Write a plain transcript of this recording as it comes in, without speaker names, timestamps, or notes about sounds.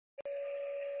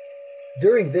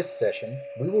During this session,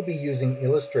 we will be using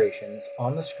illustrations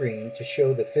on the screen to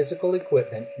show the physical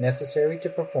equipment necessary to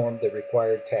perform the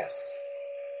required tasks.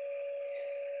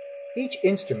 Each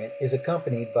instrument is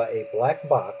accompanied by a black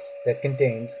box that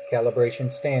contains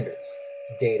calibration standards,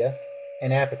 data,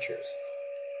 and apertures.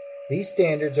 These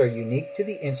standards are unique to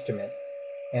the instrument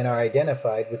and are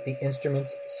identified with the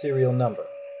instrument's serial number.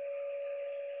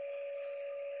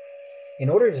 In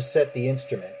order to set the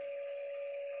instrument,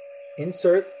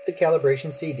 insert the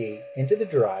calibration CD into the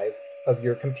drive of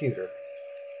your computer.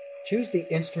 Choose the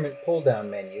Instrument pull-down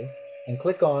menu and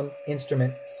click on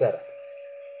Instrument Setup.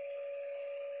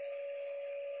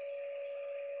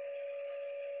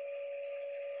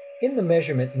 In the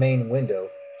Measurement main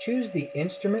window, choose the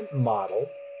instrument model,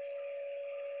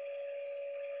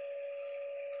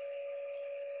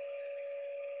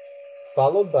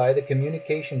 followed by the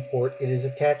communication port it is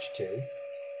attached to.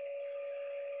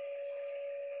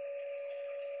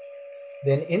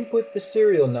 Then input the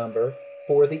serial number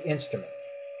for the instrument.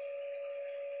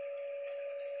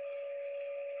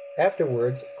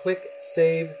 Afterwards, click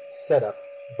Save Setup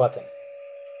button.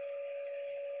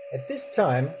 At this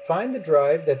time, find the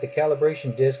drive that the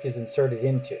calibration disk is inserted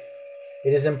into.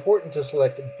 It is important to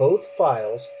select both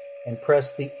files and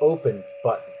press the Open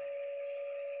button.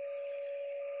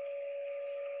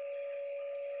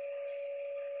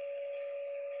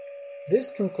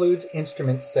 This concludes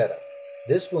instrument setup.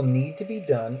 This will need to be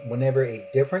done whenever a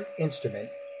different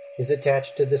instrument is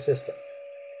attached to the system.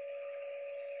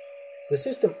 The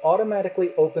system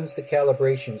automatically opens the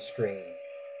calibration screen.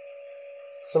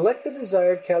 Select the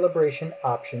desired calibration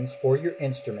options for your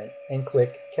instrument and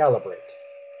click Calibrate.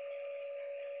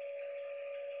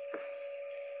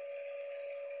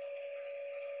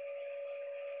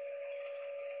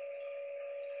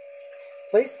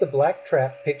 Place the black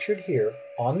trap pictured here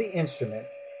on the instrument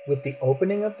with the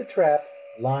opening of the trap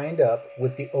lined up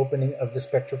with the opening of the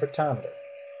spectrophotometer.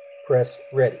 Press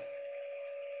Ready.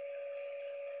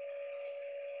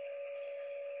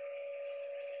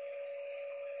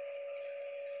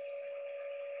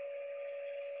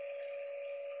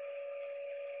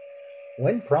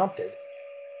 When prompted,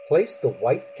 place the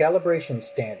white calibration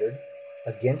standard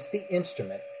against the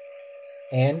instrument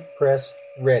and press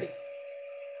Ready.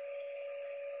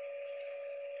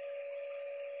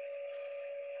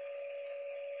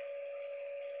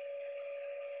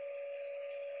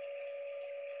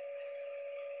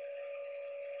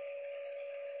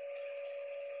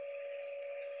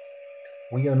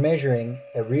 We are measuring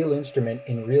a real instrument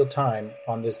in real time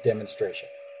on this demonstration.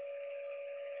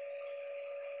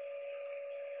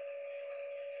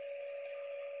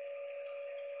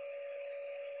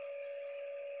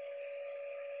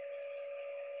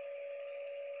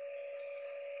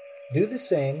 Do the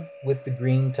same with the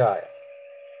green tile.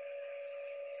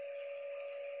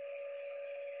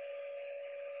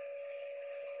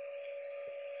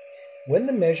 When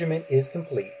the measurement is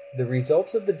complete, the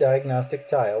results of the diagnostic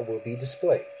tile will be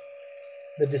displayed.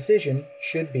 The decision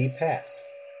should be Pass.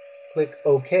 Click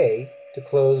OK to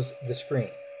close the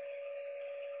screen.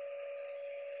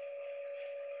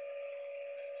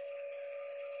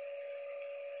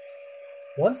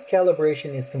 Once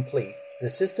calibration is complete, the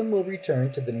system will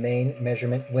return to the main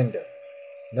measurement window.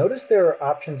 Notice there are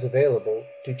options available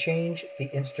to change the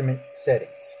instrument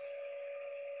settings.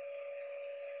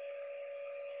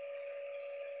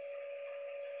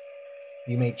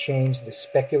 You may change the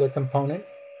specular component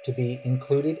to be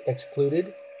included,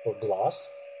 excluded, or gloss.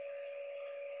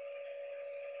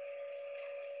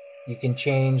 You can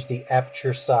change the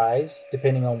aperture size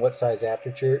depending on what size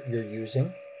aperture you're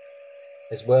using,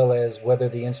 as well as whether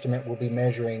the instrument will be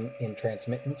measuring in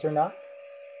transmittance or not.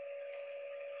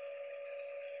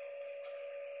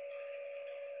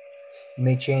 You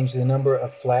may change the number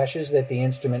of flashes that the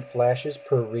instrument flashes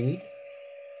per read.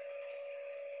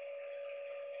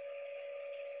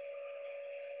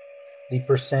 The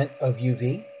percent of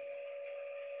UV,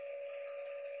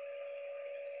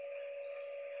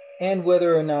 and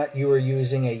whether or not you are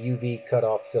using a UV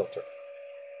cutoff filter.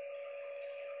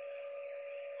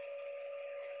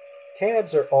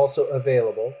 Tabs are also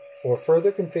available for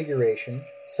further configuration,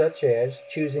 such as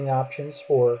choosing options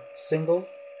for single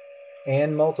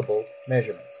and multiple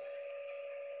measurements.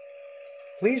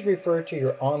 Please refer to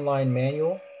your online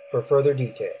manual for further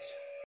details.